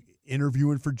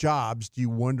interviewing for jobs. Do you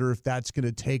wonder if that's going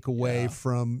to take away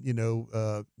from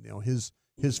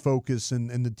his focus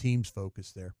and the team's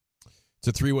focus there? It's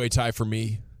a 3-way tie for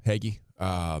me, Hagee.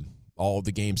 All of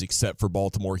the games except for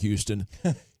Baltimore-Houston.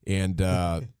 And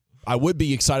I would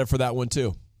be excited for that one,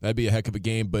 too. That'd be a heck of a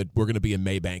game, but we're going to be in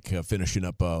Maybank finishing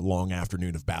up a long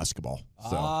afternoon of basketball.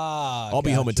 So I'll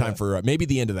be home in time for maybe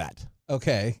the end of that.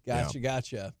 Okay,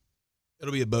 gotcha.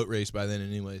 It'll be a boat race by then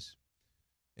anyways,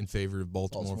 in favor of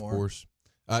Baltimore. Of course.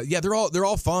 They're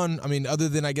all fun. I mean, other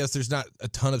than I guess there's not a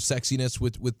ton of sexiness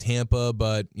with Tampa,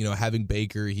 but having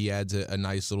Baker, he adds a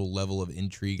nice little level of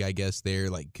intrigue, I guess.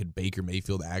 There, like, could Baker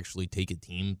Mayfield actually take a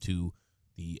team to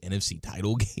the NFC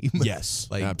title game? Yes,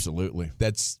 absolutely.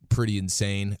 That's pretty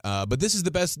insane. But this is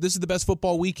the best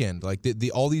football weekend. Like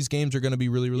all these games are going to be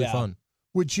really, really fun.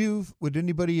 Would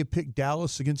anybody have picked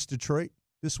Dallas against Detroit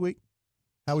this week?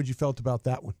 How would you felt about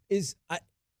that one?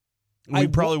 We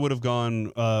probably would have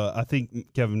gone. I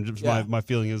think Kevin. My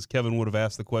feeling is Kevin would have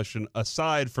asked the question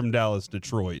aside from Dallas,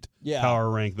 Detroit. Yeah, power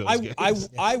rank those games.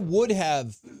 I would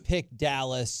have picked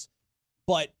Dallas,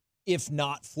 but if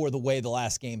not for the way the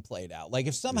last game played out, like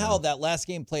if somehow that last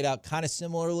game played out kind of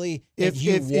similarly, if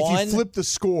you flip the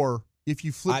score,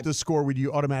 would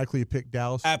you automatically pick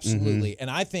Dallas? Absolutely, and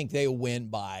I think they win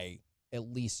by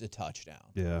at least a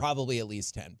touchdown. Yeah, probably at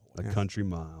least 10 points. A country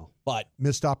mile, but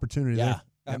missed opportunity. Yeah. There.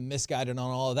 I'm misguided on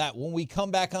all of that. When we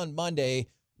come back on Monday,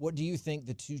 what do you think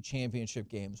the 2 championship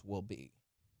games will be?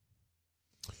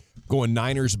 Going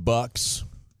Niners, Bucks,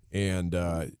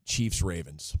 and Chiefs,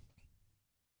 Ravens.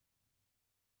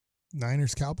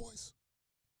 Niners, Cowboys.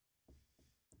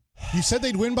 You said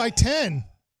they'd win by 10.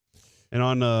 And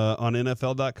on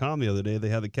NFL.com the other day, they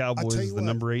had the Cowboys the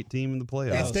number 8 team in the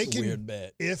playoffs.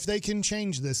 If they can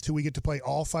change this till we get to play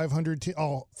all 500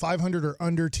 or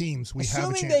under teams, we have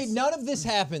a chance. Assuming none of this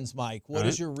happens, Mike, what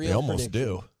is your real They almost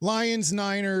prediction? do. Lions,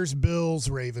 Niners, Bills,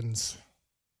 Ravens.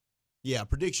 Yeah,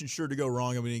 prediction sure to go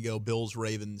wrong. I'm going to go Bills,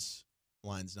 Ravens,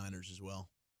 Lions, Niners as well.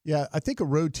 Yeah, I think a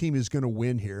road team is going to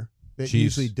win here. It Chiefs.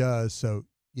 usually does. So,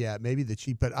 yeah, maybe the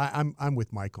Chiefs. But I'm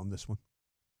with Mike on this one.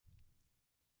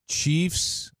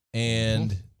 Chiefs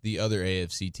and the other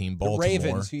AFC team, Baltimore. The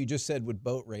Ravens, who you just said would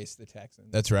boat race the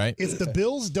Texans. That's right. If the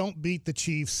Bills don't beat the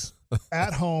Chiefs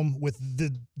at home with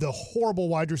the horrible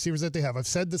wide receivers that they have, I've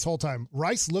said this whole time,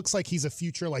 Rice looks like he's a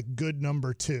future good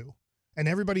number 2. and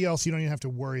everybody else you don't even have to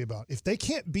worry about. If they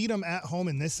can't beat them at home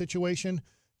in this situation,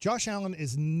 Josh Allen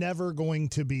is never going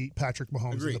to beat Patrick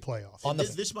Mahomes in the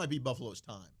playoffs. This might be Buffalo's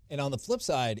time. And on the flip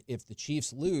side, if the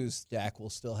Chiefs lose, Dak will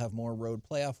still have more road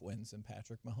playoff wins than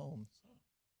Patrick Mahomes.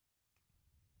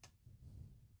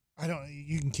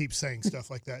 You can keep saying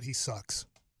stuff like that. He sucks.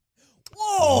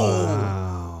 Whoa!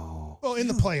 Wow. Well, in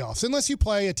the playoffs, unless you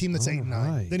play a team that's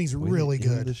 8-9, then he's really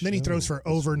good. Then he throws for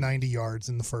over 90 yards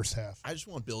in the first half. I just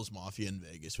want Bills Mafia in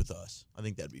Vegas with us. I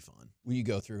think that'd be fun. Will you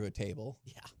go through a table?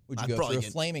 Yeah. Would you go through a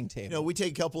flaming table? We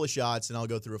take a couple of shots, and I'll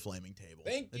go through a flaming table.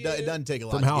 Thank you. It doesn't take a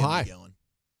lot From to how get high? me going.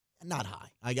 Not high.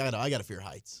 I gotta fear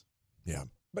heights. Yeah.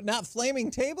 But not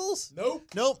flaming tables? Nope.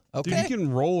 Okay. Dude, you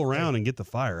can roll around and get the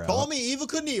fire out. Call me Evil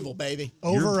Knievel, baby.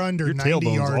 Over under your 90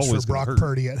 tailbone's yards always for gonna Brock hurt.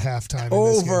 Purdy at halftime.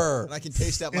 Over. And I can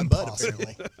taste out my butt,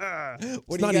 apparently.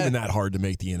 It's not even that hard to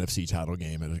make the NFC title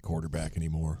game at a quarterback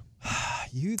anymore.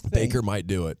 You think Baker might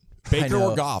do it. Baker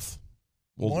or Goff.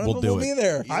 We'll do it. Be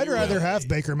there. I'd rather have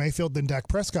Baker Mayfield than Dak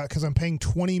Prescott because I'm paying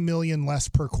 $20 million less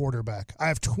per quarterback. I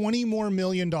have $20 more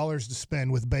million to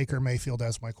spend with Baker Mayfield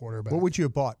as my quarterback. What would you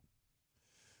have bought?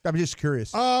 I'm just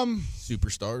curious.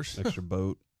 Superstars, extra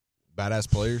boat, badass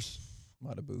players.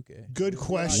 Matabuke. Good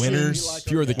question. Winners.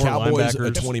 If you were the More Cowboys, a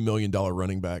linebackers. $20 million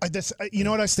running back. You know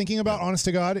what I was thinking about, honest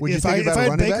to God? Would you If think I about a had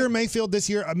running Baker back? Mayfield this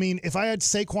year, if I had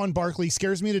Saquon Barkley,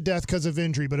 scares me to death because of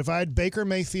injury, but if I had Baker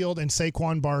Mayfield and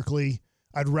Saquon Barkley,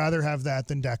 I'd rather have that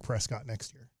than Dak Prescott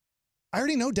next year. I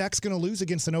already know Dak's going to lose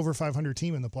against an over 500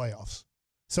 team in the playoffs.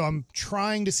 So I'm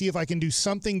trying to see if I can do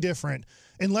something different.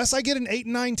 Unless I get an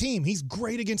 8-9 team. He's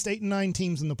great against 8-9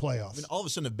 teams in the playoffs. All of a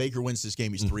sudden, if Baker wins this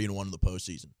game, he's 3-1 in the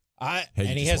postseason. And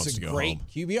he just has wants a to go great home.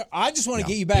 QB. I just want to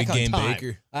get you back Big on game time.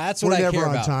 Baker. That's We're what I never care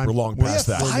on about. time. We're long past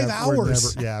that. 5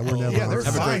 hours. We're never on they're Have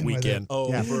a great fine with weekend. it.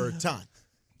 Over time.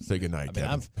 Say goodnight,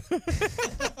 Kevin.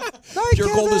 Night, Pure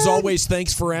Gold, as Kevin. always,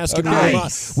 thanks for asking.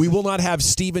 Nice. We will not have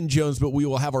Stephen Jones, but we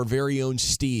will have our very own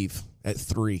Steve at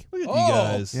 3. Look at you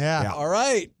guys. Yeah. All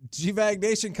right. GBAG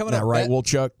Nation coming That up. right,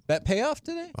 Wolchuk? Bet payoff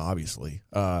today? Obviously.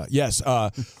 Yes.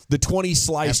 The 20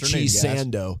 slice Afternoon, cheese guys.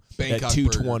 sando Bangkok at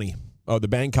 $2.20. Oh, the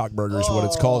Bangkok burger is what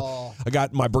it's called. I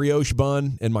got my brioche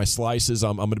bun and my slices.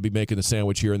 I'm going to be making the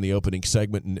sandwich here in the opening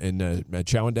segment and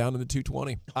chowing down in the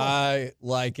 $2.20. I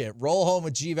like it. Roll home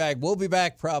with GBAG. We'll be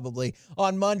back probably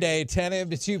on Monday, 10 a.m.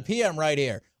 to 2 p.m. right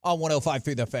here on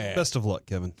 105.3 The Fan. Best of luck,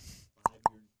 Kevin.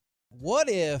 What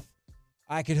if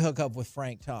I could hook up with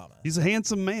Frank Thomas? He's a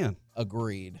handsome man.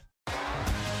 Agreed.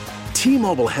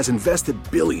 T-Mobile has invested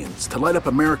billions to light up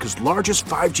America's largest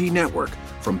 5G network,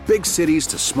 from big cities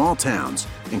to small towns,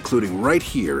 including right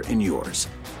here in yours.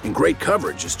 And great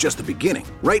coverage is just the beginning.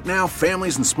 Right now,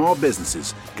 families and small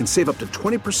businesses can save up to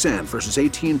 20% versus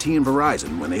AT&T and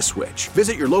Verizon when they switch.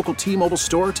 Visit your local T-Mobile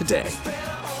store today.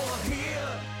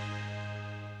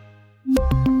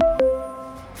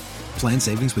 Plan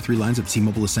savings with 3 lines of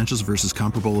T-Mobile Essentials versus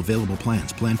comparable available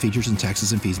plans. Plan features and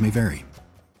taxes and fees may vary.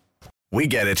 We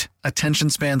get it. Attention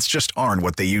spans just aren't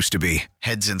what they used to be.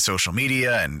 Heads in social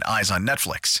media and eyes on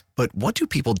Netflix. But what do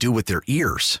people do with their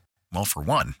ears? Well, for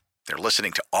one, they're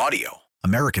listening to audio.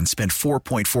 Americans spend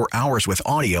 4.4 hours with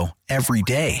audio every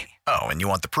day. Oh, and you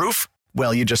want the proof?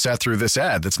 Well, you just sat through this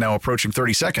ad that's now approaching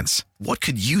 30 seconds. What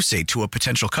could you say to a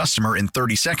potential customer in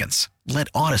 30 seconds? Let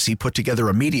Odyssey put together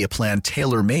a media plan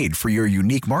tailor-made for your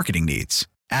unique marketing needs.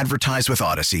 Advertise with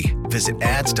Odyssey. Visit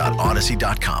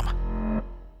ads.odyssey.com.